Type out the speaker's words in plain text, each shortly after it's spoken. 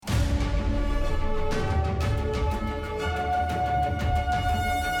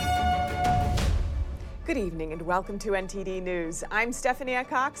Good evening and welcome to NTD News. I'm Stephanie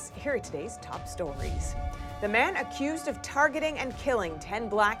Cox. Here are today's top stories. The man accused of targeting and killing 10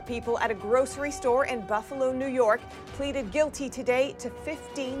 black people at a grocery store in Buffalo, New York, pleaded guilty today to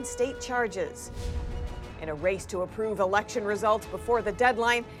 15 state charges. In a race to approve election results before the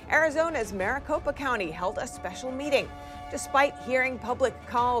deadline, Arizona's Maricopa County held a special meeting. Despite hearing public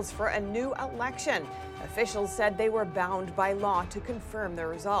calls for a new election, officials said they were bound by law to confirm the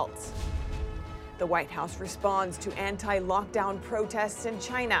results. The White House responds to anti-lockdown protests in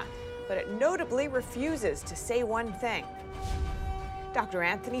China, but it notably refuses to say one thing. Dr.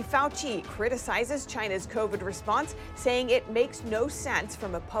 Anthony Fauci criticizes China's COVID response, saying it makes no sense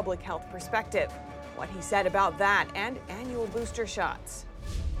from a public health perspective. What he said about that and annual booster shots.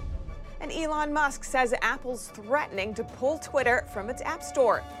 And Elon Musk says Apple's threatening to pull Twitter from its App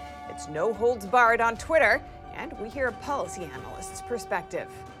Store. It's no holds barred on Twitter, and we hear a policy analyst's perspective.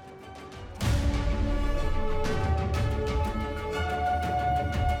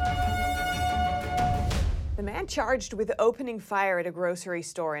 The man charged with opening fire at a grocery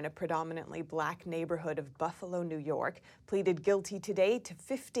store in a predominantly black neighborhood of Buffalo, New York, pleaded guilty today to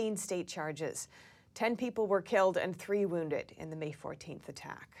 15 state charges. 10 people were killed and 3 wounded in the May 14th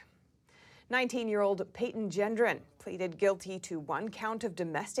attack. 19-year-old Peyton Gendron pleaded guilty to 1 count of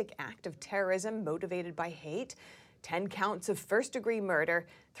domestic act of terrorism motivated by hate, 10 counts of first-degree murder,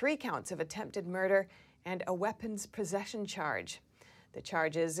 3 counts of attempted murder, and a weapons possession charge. The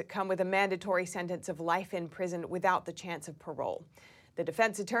charges come with a mandatory sentence of life in prison without the chance of parole. The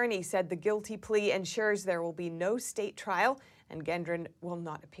defense attorney said the guilty plea ensures there will be no state trial and Gendron will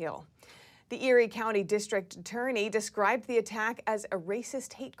not appeal. The Erie County District Attorney described the attack as a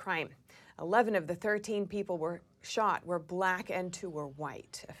racist hate crime. 11 of the 13 people were shot were black and 2 were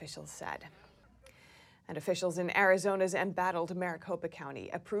white, officials said. And officials in Arizona's embattled Maricopa County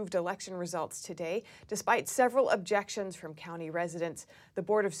approved election results today. Despite several objections from county residents, the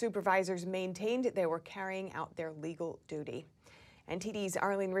Board of Supervisors maintained they were carrying out their legal duty. NTD's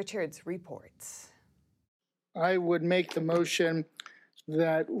Arlene Richards reports. I would make the motion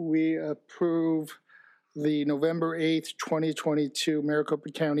that we approve the November 8th, 2022 Maricopa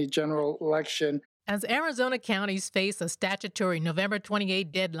County general election. As Arizona counties face a statutory November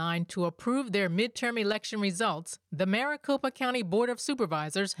 28 deadline to approve their midterm election results, the Maricopa County Board of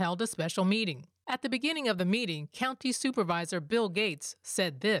Supervisors held a special meeting. At the beginning of the meeting, County Supervisor Bill Gates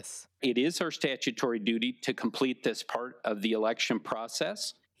said this. It is our statutory duty to complete this part of the election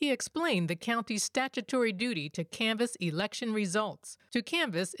process. He explained the county's statutory duty to canvass election results. To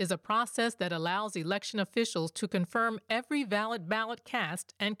canvass is a process that allows election officials to confirm every valid ballot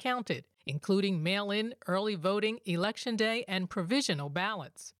cast and counted, including mail-in, early voting, election day, and provisional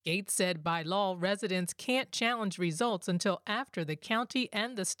ballots. Gates said by law, residents can't challenge results until after the county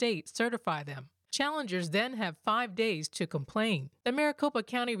and the state certify them. Challengers then have 5 days to complain. The Maricopa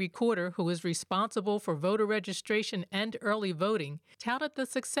County Recorder, who is responsible for voter registration and early voting, touted the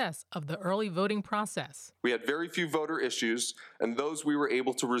success of the early voting process. We had very few voter issues, and those we were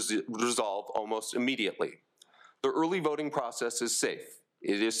able to resolve almost immediately. The early voting process is safe.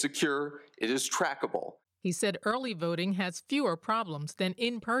 It is secure. It is trackable. He said early voting has fewer problems than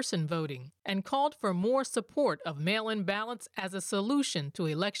in-person voting and called for more support of mail-in ballots as a solution to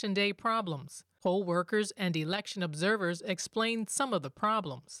Election Day problems. Poll workers and election observers explained some of the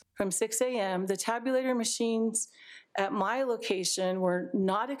problems. From 6 a.m., the tabulator machines at my location were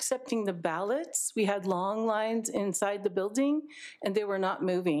not accepting the ballots. We had long lines inside the building, and they were not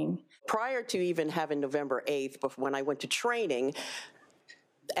moving. Prior to even having November 8th, when I went to training,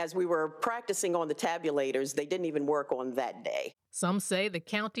 as we were practicing on the tabulators, they didn't even work on that day. Some say the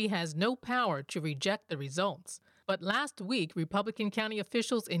county has no power to reject the results. But last week, Republican county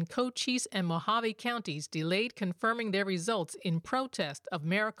officials in Cochise and Mojave counties delayed confirming their results in protest of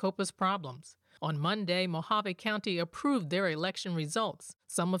Maricopa's problems. On Monday, Mojave County approved their election results.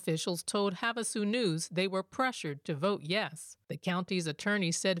 Some officials told Havasu News they were pressured to vote yes. The county's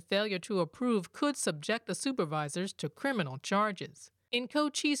attorney said failure to approve could subject the supervisors to criminal charges. In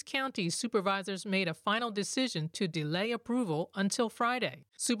Cochise County, supervisors made a final decision to delay approval until Friday.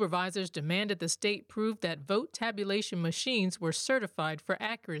 Supervisors demanded the state prove that vote tabulation machines were certified for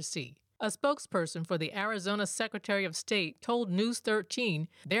accuracy. A spokesperson for the Arizona Secretary of State told News 13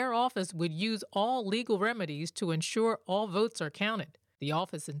 their office would use all legal remedies to ensure all votes are counted. The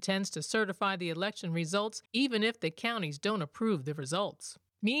office intends to certify the election results even if the counties don't approve the results.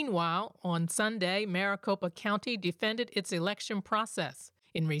 Meanwhile, on Sunday, Maricopa County defended its election process.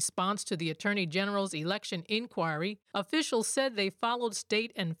 In response to the Attorney General's election inquiry, officials said they followed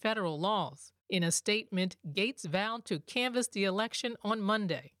state and federal laws. In a statement, Gates vowed to canvass the election on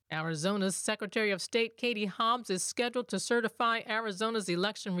Monday. Arizona's Secretary of State Katie Hobbs is scheduled to certify Arizona's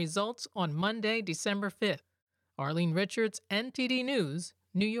election results on Monday, December 5th. Arlene Richards, NTD News,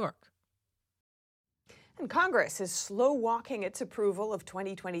 New York. And Congress is slow-walking its approval of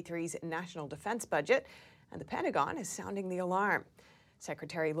 2023's national defense budget, and the Pentagon is sounding the alarm.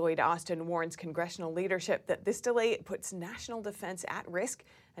 Secretary Lloyd Austin warns congressional leadership that this delay puts national defense at risk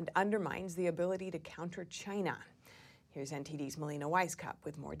and undermines the ability to counter China. Here's NTD's Melina Weisskopf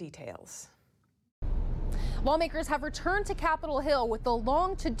with more details. Lawmakers have returned to Capitol Hill with a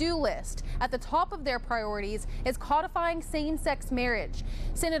long to-do list. At the top of their priorities is codifying same-sex marriage.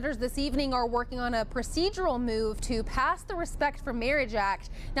 Senators this evening are working on a procedural move to pass the Respect for Marriage Act.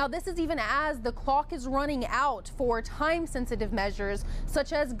 Now, this is even as the clock is running out for time-sensitive measures,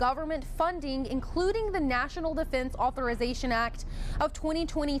 such as government funding, including the National Defense Authorization Act of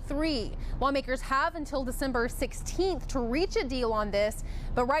 2023. Lawmakers have until December 16th to reach a deal on this,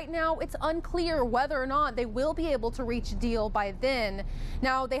 but right now it's unclear whether or not they will be able to reach a deal by then.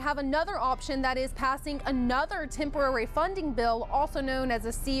 Now, they have another option, that is passing another temporary funding bill, also known as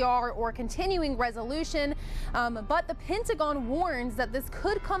a CR or continuing resolution. But the Pentagon warns that this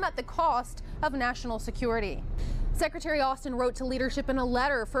could come at the cost of national security. Secretary Austin wrote to leadership in a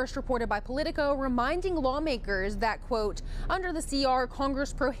letter first reported by Politico, reminding lawmakers that, quote, under the CR,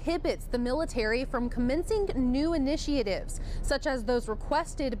 Congress prohibits the military from commencing new initiatives, such as those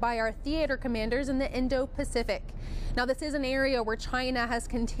requested by our theater commanders in the Indo-Pacific. Now, this is an area where China has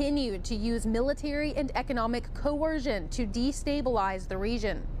continued to use military and economic coercion to destabilize the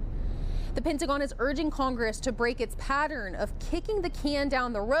region. The Pentagon is urging Congress to break its pattern of kicking the can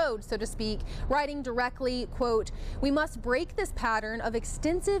down the road, so to speak, writing directly, quote, we must break this pattern of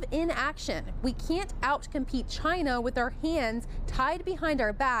extensive inaction. We can't outcompete China with our hands tied behind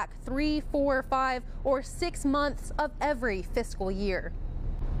our back 3, 4, 5, or 6 months of every fiscal year.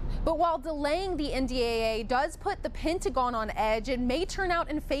 But while delaying the NDAA does put the Pentagon on edge, it may turn out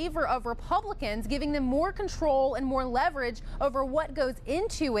in favor of Republicans, giving them more control and more leverage over what goes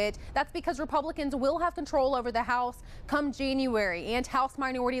into it. That's because Republicans will have control over the House come January. And House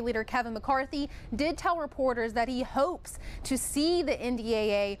Minority Leader Kevin McCarthy did tell reporters that he hopes to see the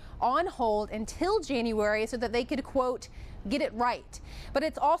NDAA on hold until January so that they could, quote, get it right. But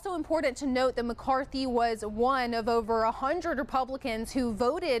it's also important to note that McCarthy was one of over 100 Republicans who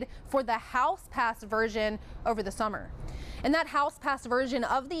voted for the House-passed version over the summer. And that House-passed version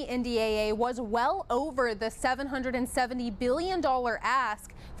of the NDAA was well over the $770 billion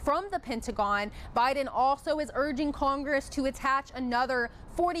ask from the Pentagon. Biden also is urging Congress to attach another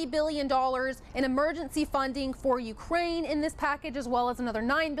 $40 billion in emergency funding for Ukraine in this package, as well as another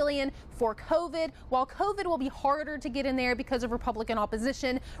 $9 billion for COVID. While COVID will be harder to get in there because of Republican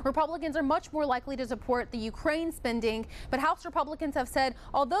opposition, Republicans are much more likely to support the Ukraine spending. But House Republicans have said,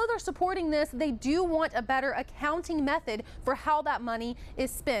 although they're supporting this, they do want a better accounting method for how that money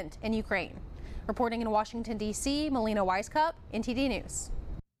is spent in Ukraine. Reporting in Washington, D.C., Melina Weisskopf, NTD News.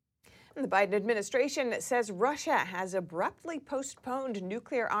 The Biden administration says Russia has abruptly postponed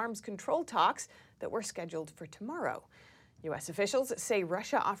nuclear arms control talks that were scheduled for tomorrow. U.S. officials say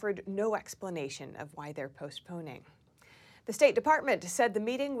Russia offered no explanation of why they're postponing. The State Department said the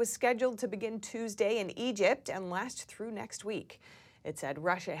meeting was scheduled to begin Tuesday in Egypt and last through next week. It said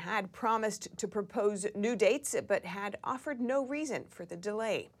Russia had promised to propose new dates, but had offered no reason for the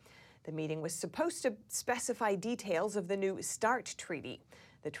delay. The meeting was supposed to specify details of the new START treaty.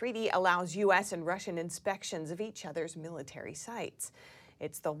 The treaty allows U.S. and Russian inspections of each other's military sites.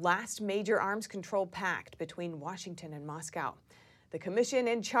 It's the last major arms control pact between Washington and Moscow. The commission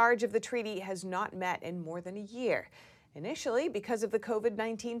in charge of the treaty has not met in more than a year, initially because of the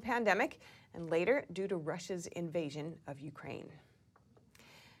COVID-19 pandemic, and later due to Russia's invasion of Ukraine.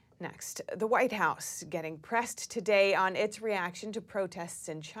 Next, the White House getting pressed today on its reaction to protests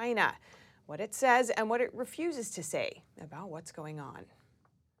in China, what it says and what it refuses to say about what's going on.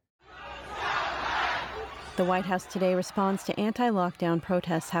 The White House today responds to anti-lockdown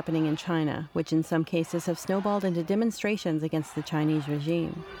protests happening in China, which in some cases have snowballed into demonstrations against the Chinese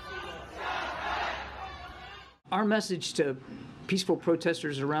regime. Our message to peaceful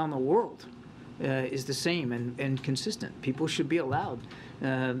protesters around the world is the same and consistent. People should be allowed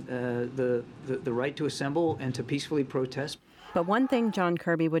the right to assemble and to peacefully protest. But one thing John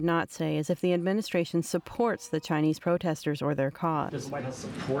Kirby would not say is if the administration supports the Chinese protesters or their cause. Does the White House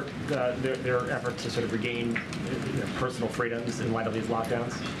support their effort to sort of regain their personal freedoms in light of these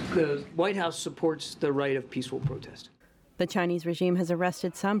lockdowns? The White House supports the right of peaceful protest. The Chinese regime has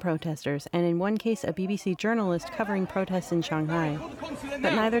arrested some protesters, and in one case, a BBC journalist covering protests in Shanghai.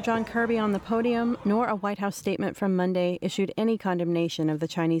 But neither John Kirby on the podium nor a White House statement from Monday issued any condemnation of the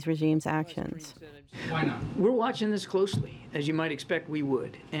Chinese regime's actions. Why not? We're watching this closely, as you might expect we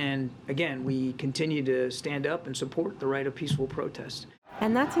would. And again, we continue to stand up and support the right of peaceful protest.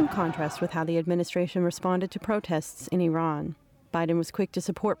 And that's in contrast with how the administration responded to protests in Iran. Biden was quick to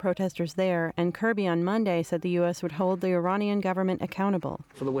support protesters there, and Kirby on Monday said the U.S. would hold the Iranian government accountable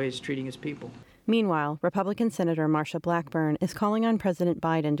For the way it's treating its people. Meanwhile, Republican Senator Marsha Blackburn is calling on President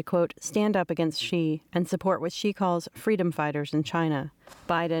Biden to, quote, stand up against Xi and support what she calls freedom fighters in China.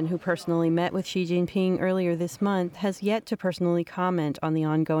 Biden, who personally met with Xi Jinping earlier this month, has yet to personally comment on the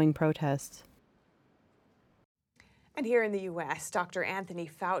ongoing protests. And here in the U.S., Dr. Anthony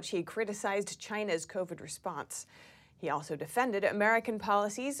Fauci criticized China's COVID response. He also defended American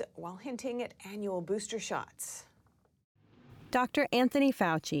policies while hinting at annual booster shots. Dr. Anthony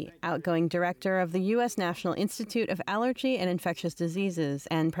Fauci, outgoing director of the U.S. National Institute of Allergy and Infectious Diseases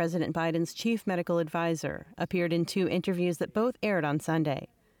and President Biden's chief medical advisor, appeared in 2 interviews that both aired on Sunday.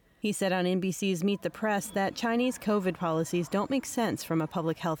 He said on NBC's Meet the Press that Chinese COVID policies don't make sense from a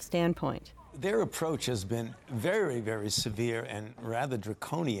public health standpoint. Their approach has been very, very severe and rather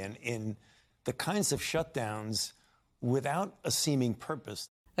draconian in the kinds of shutdowns without a seeming purpose.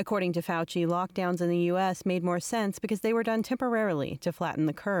 According to Fauci, lockdowns in the U.S. made more sense because they were done temporarily to flatten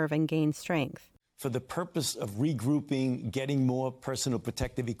the curve and gain strength. For the purpose of regrouping, getting more personal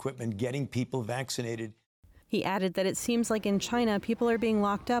protective equipment, getting people vaccinated. He added that it seems like in China, people are being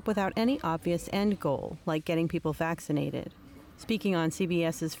locked up without any obvious end goal, like getting people vaccinated. Speaking on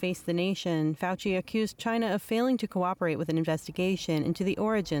CBS's Face the Nation, Fauci accused China of failing to cooperate with an investigation into the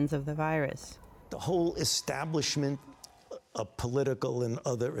origins of the virus. The whole establishment, a political and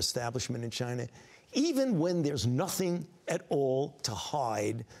other establishment in China, even when there's nothing at all to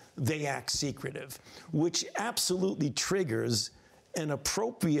hide, they act secretive, which absolutely triggers an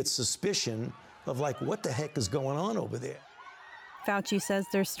appropriate suspicion of, like, what the heck is going on over there? Fauci says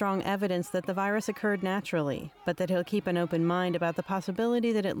there's strong evidence that the virus occurred naturally, but that he'll keep an open mind about the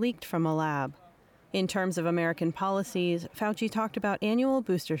possibility that it leaked from a lab. In terms of American policies, Fauci talked about annual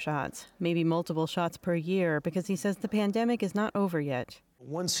booster shots, maybe multiple shots per year, because he says the pandemic is not over yet.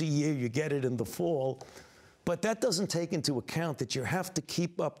 Once a year, you get it in the fall, but that doesn't take into account that you have to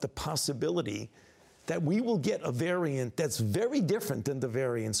keep up the possibility that we will get a variant that's very different than the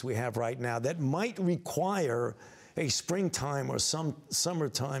variants we have right now that might require a springtime or some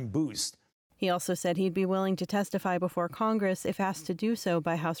summertime boost. He also said he'd be willing to testify before Congress if asked to do so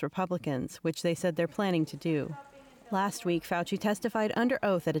by House Republicans, which they said they're planning to do. Last week, Fauci testified under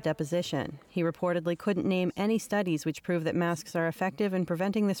oath at a deposition. He reportedly couldn't name any studies which prove that masks are effective in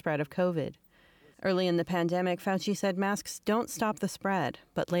preventing the spread of COVID. Early in the pandemic, Fauci said masks don't stop the spread,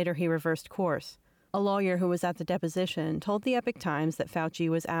 but later he reversed course. A lawyer who was at the deposition told the Epoch Times that Fauci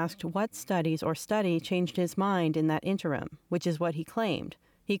was asked what studies or study changed his mind in that interim, which is what he claimed.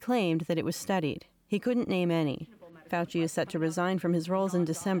 He claimed that it was studied. He couldn't name any. Fauci is set to resign from his roles in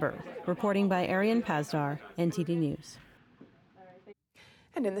December. Reporting by Arian Pazdar, NTD News.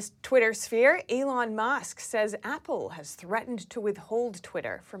 And in the Twitter sphere, Elon Musk says Apple has threatened to withhold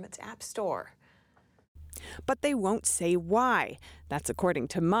Twitter from its App Store. But they won't say why. That's according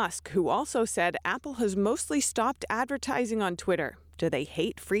to Musk, who also said Apple has mostly stopped advertising on Twitter. Do they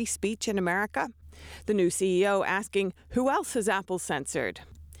hate free speech in America? The new CEO asking, who else has Apple censored?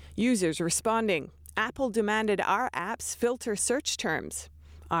 Users responding, Apple demanded our apps filter search terms.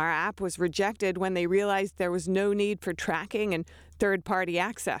 Our app was rejected when they realized there was no need for tracking and third-party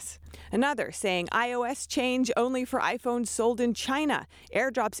access. Another saying iOS change only for iPhones sold in China.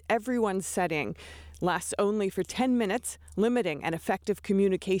 AirDrops everyone's setting. Lasts only for 10 minutes, limiting an effective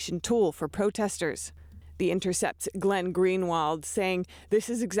communication tool for protesters. The Intercept's Glenn Greenwald saying this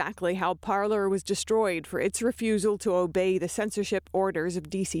is exactly how Parler was destroyed for its refusal to obey the censorship orders of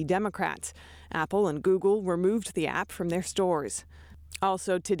D.C. Democrats. Apple and Google removed the app from their stores.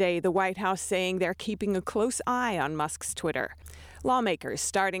 Also today, the White House saying they're keeping a close eye on Musk's Twitter. Lawmakers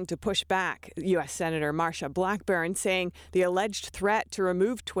starting to push back. U.S. Senator Marsha Blackburn saying the alleged threat to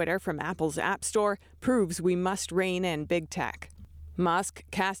remove Twitter from Apple's App Store proves we must rein in big tech. Musk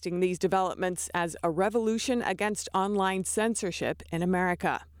casting these developments as a revolution against online censorship in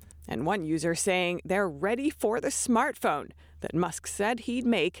America. And one user saying they're ready for the smartphone that Musk said he'd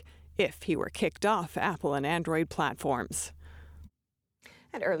make if he were kicked off Apple and Android platforms.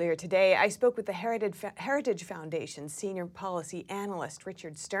 And earlier today, I spoke with the Heritage Foundation's senior policy analyst,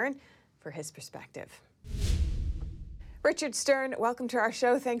 Richard Stern, for his perspective. Richard Stern, welcome to our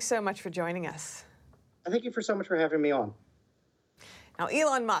show. Thanks so much for joining us. Thank you so much for having me on. Now,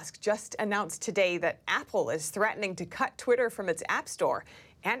 Elon Musk just announced today that Apple is threatening to cut Twitter from its App Store,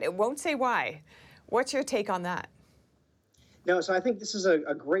 and it won't say why. What's your take on that? No, so I think this is a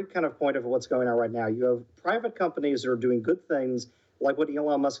great kind of point of what's going on right now. You have private companies that are doing good things, like what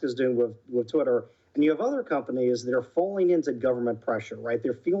Elon Musk is doing with Twitter, and you have other companies that are falling into government pressure, right?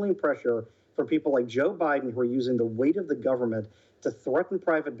 They're feeling pressure from people like Joe Biden, who are using the weight of the government to threaten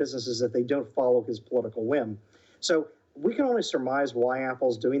private businesses that they don't follow his political whim. So we can only surmise why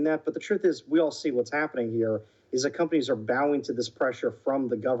Apple's doing that, but the truth is we all see what's happening here is that companies are bowing to this pressure from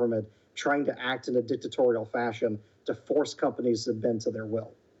the government, trying to act in a dictatorial fashion to force companies to bend to their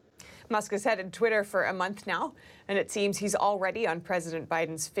will. Musk has headed Twitter for a month now, and it seems he's already on President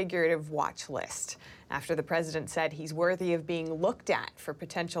Biden's figurative watch list after the president said he's worthy of being looked at for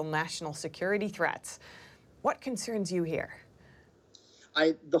potential national security threats. What concerns you here?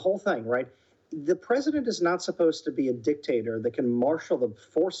 The whole thing, right? The president is not supposed to be a dictator that can marshal the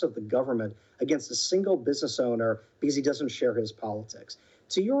force of the government against a single business owner because he doesn't share his politics.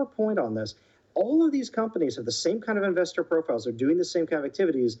 To your point on this, all of these companies have the same kind of investor profiles. They're doing the same kind of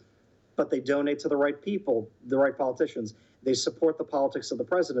activities, but they donate to the right people, the right politicians. They support the politics of the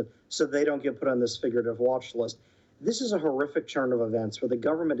president, so they don't get put on this figurative watch list. This is a horrific turn of events where the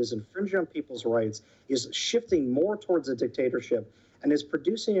government is infringing on people's rights, is shifting more towards a dictatorship, and is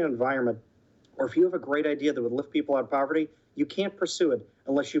producing an environment where if you have a great idea that would lift people out of poverty, you can't pursue it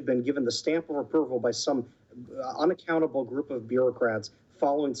unless you've been given the stamp of approval by some unaccountable group of bureaucrats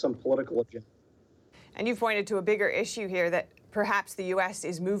following some political agenda. And you've pointed to a bigger issue here, that perhaps the U.S.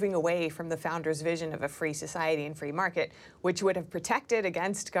 is moving away from the founders' vision of a free society and free market, which would have protected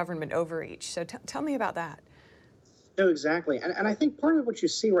against government overreach. So tell me about that. No, exactly. And I think part of what you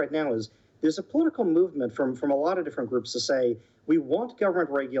see right now is there's a political movement from a lot of different groups to say, we want government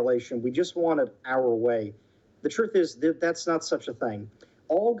regulation, we just want it our way. The truth is that that's not such a thing.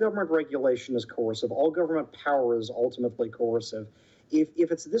 All government regulation is coercive. All government power is ultimately coercive.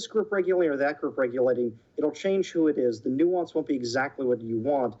 If it's this group regulating or that group regulating, it'll change who it is. The nuance won't be exactly what you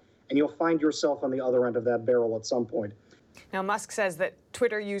want, and you'll find yourself on the other end of that barrel at some point. Now, Musk says that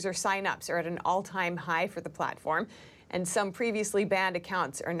Twitter user signups are at an all-time high for the platform, and some previously banned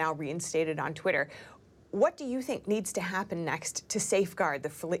accounts are now reinstated on Twitter. What do you think needs to happen next to safeguard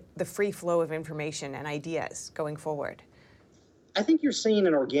the free flow of information and ideas going forward? I think you're seeing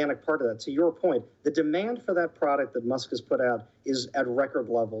an organic part of that. To your point, the demand for that product that Musk has put out is at record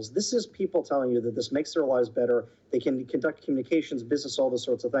levels. This is people telling you that this makes their lives better. They can conduct communications, business, all those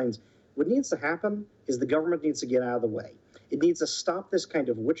sorts of things. What needs to happen is the government needs to get out of the way. It needs to stop this kind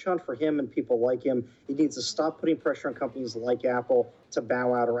of witch hunt for him and people like him. It needs to stop putting pressure on companies like Apple to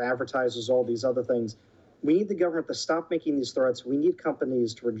bow out, or advertisers, all these other things. We need the government to stop making these threats. We need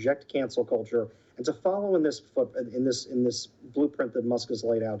companies to reject cancel culture and to follow in this blueprint that Musk has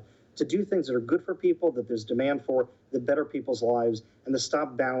laid out, to do things that are good for people, that there's demand for, that better people's lives, and to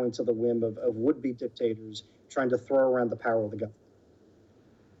stop bowing to the whim of would-be dictators trying to throw around the power of the government.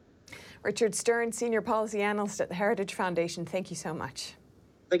 Richard Stern, Senior Policy Analyst at the Heritage Foundation, thank you so much.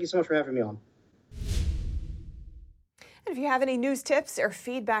 Thank you so much for having me on. And if you have any news tips or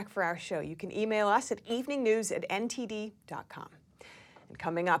feedback for our show, you can email us at eveningnews@ntd.com. And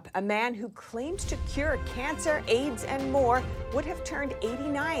coming up, a man who claims to cure cancer, AIDS, and more would have turned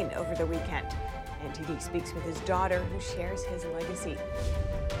 89 over the weekend. NTD speaks with his daughter, who shares his legacy.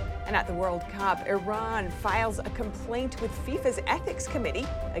 And at the World Cup, Iran files a complaint with FIFA's Ethics Committee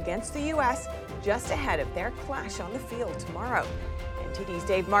against the U.S. just ahead of their clash on the field tomorrow. NTD's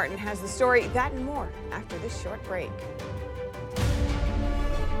Dave Martin has the story, that and more, after this short break.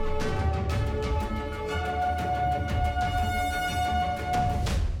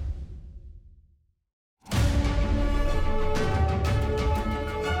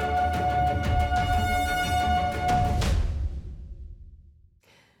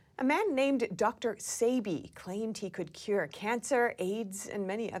 A man named Dr. Sebi claimed he could cure cancer, AIDS, and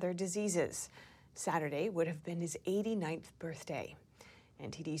many other diseases. Saturday would have been his 89th birthday.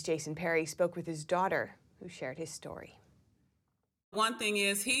 NTD's Jason Perry spoke with his daughter, who shared his story. One thing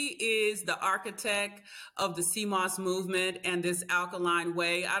is, he is the architect of the CMOS movement and this alkaline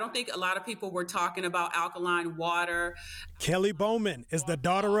way. I don't think a lot of people were talking about alkaline water. Kelly Bowman is the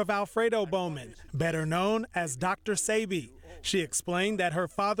daughter of Alfredo Bowman, better known as Dr. Sebi. She explained that her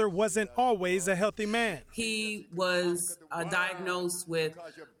father wasn't always a healthy man. He was diagnosed with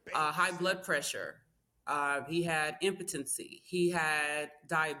high blood pressure. He had impotency. He had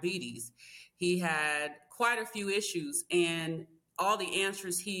diabetes. He had quite a few issues, and all the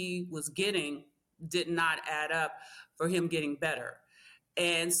answers he was getting did not add up for him getting better.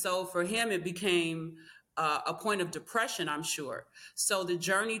 And so for him, it became a point of depression, I'm sure. So the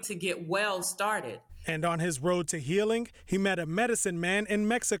journey to get well started. And on his road to healing, he met a medicine man in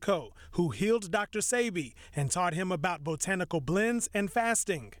Mexico who healed Dr. Sebi and taught him about botanical blends and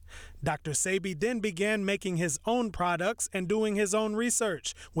fasting. Dr. Sebi then began making his own products and doing his own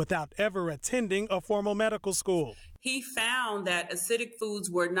research without ever attending a formal medical school. He found that acidic foods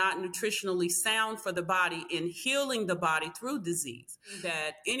were not nutritionally sound for the body in healing the body through disease,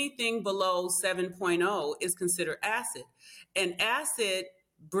 that anything below 7.0 is considered acid. And acid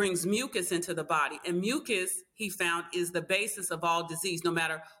brings mucus into the body. And mucus, he found, is the basis of all disease, no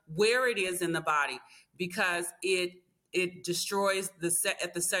matter where it is in the body, because it destroys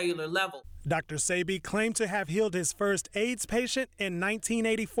at the cellular level. Dr. Sebi claimed to have healed his first AIDS patient in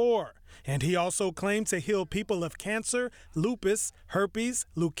 1984. And he also claimed to heal people of cancer, lupus, herpes,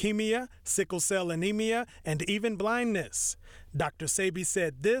 leukemia, sickle cell anemia, and even blindness. Dr. Sebi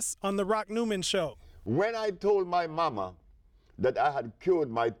said this on The Rock Newman Show. When I told my mama that I had cured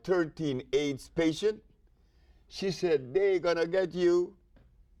my 13 AIDS patient, she said, "They're gonna get you.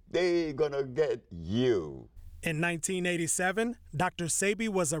 They're gonna get you." In 1987, Dr. Sebi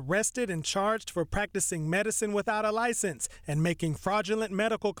was arrested and charged for practicing medicine without a license and making fraudulent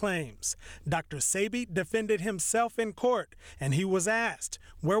medical claims. Dr. Sebi defended himself in court, and he was asked,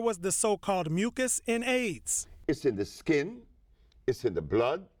 where was the so-called mucus in AIDS? It's in the skin, it's in the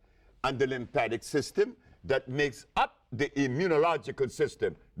blood, and the lymphatic system that makes up the immunological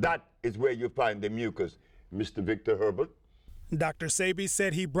system. That is where you find the mucus, Mr. Victor Herbert. Dr. Sebi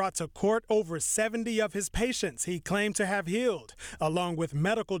said he brought to court over 70 of his patients he claimed to have healed, along with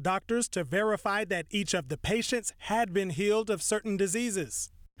medical doctors to verify that each of the patients had been healed of certain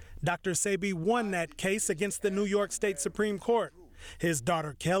diseases. Dr. Sebi won that case against the New York State Supreme Court. His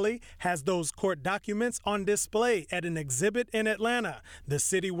daughter Kelly has those court documents on display at an exhibit in Atlanta, the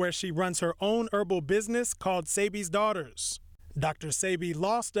city where she runs her own herbal business called Sebi's Daughters. Dr. Sebi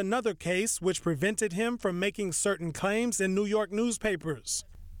lost another case which prevented him from making certain claims in New York newspapers.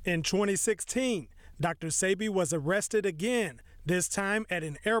 In 2016, Dr. Sebi was arrested again, this time at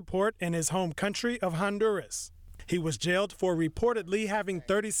an airport in his home country of Honduras. He was jailed for reportedly having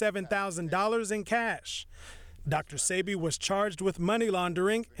 $37,000 in cash. Dr. Sebi was charged with money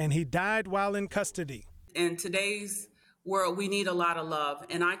laundering, and he died while in custody. In today's world, we need a lot of love.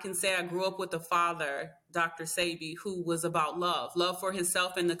 And I can say I grew up with a father, Dr. Sebi, who was about love for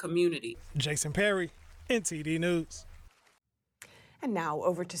himself and the community. Jason Perry, NTD News. And now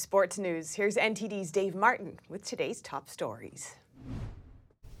over to sports news. Here's NTD's Dave Martin with today's top stories.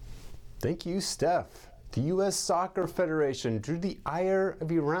 Thank you, Steph. The U.S. Soccer Federation drew the ire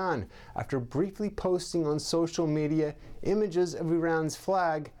of Iran after briefly posting on social media images of Iran's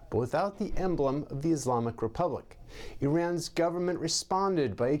flag, but without the emblem of the Islamic Republic. Iran's government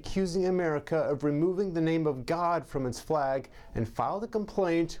responded by accusing America of removing the name of God from its flag and filed a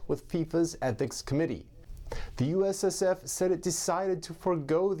complaint with FIFA's Ethics Committee. The USSF said it decided to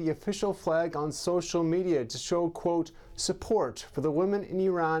forego the official flag on social media to show, quote, support for the women in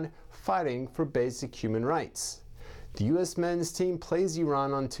Iran fighting for basic human rights. The U.S. men's team plays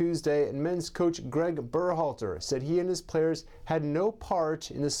Iran on Tuesday, and men's coach Greg Berhalter said he and his players had no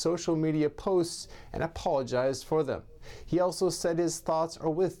part in the social media posts and apologized for them. He also said his thoughts are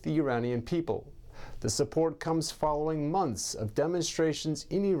with the Iranian people. The support comes following months of demonstrations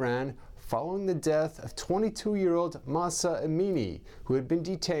in Iran following the death of 22-year-old Mahsa Amini, who had been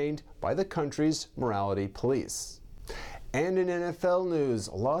detained by the country's morality police. And in NFL news,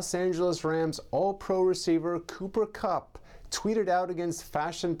 Los Angeles Rams All-Pro receiver Cooper Kupp tweeted out against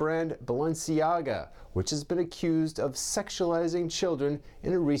fashion brand Balenciaga, which has been accused of sexualizing children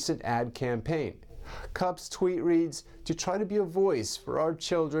in a recent ad campaign. Kupp's tweet reads, "To try to be a voice for our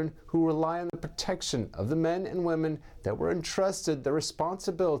children who rely on the protection of the men and women that were entrusted the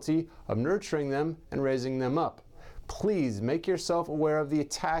responsibility of nurturing them and raising them up. Please make yourself aware of the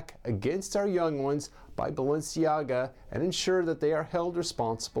attack against our young ones by Balenciaga and ensure that they are held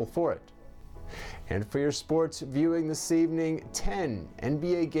responsible for it." And for your sports viewing this evening, 10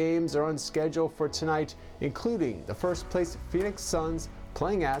 NBA games are on schedule for tonight, including the first-place Phoenix Suns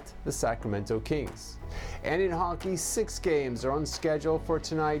playing at the Sacramento Kings. And in hockey, 6 games are on schedule for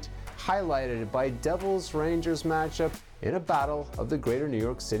tonight, highlighted by Devils-Rangers matchup in a battle of the greater New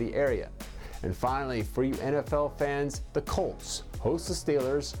York City area. And finally, for you NFL fans, the Colts host the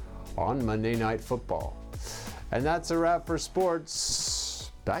Steelers on Monday Night Football. And that's a wrap for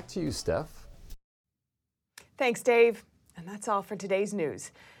sports. Back to you, Steph. Thanks, Dave. And that's all for today's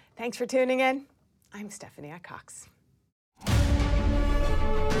news. Thanks for tuning in. I'm Stephanie Cox.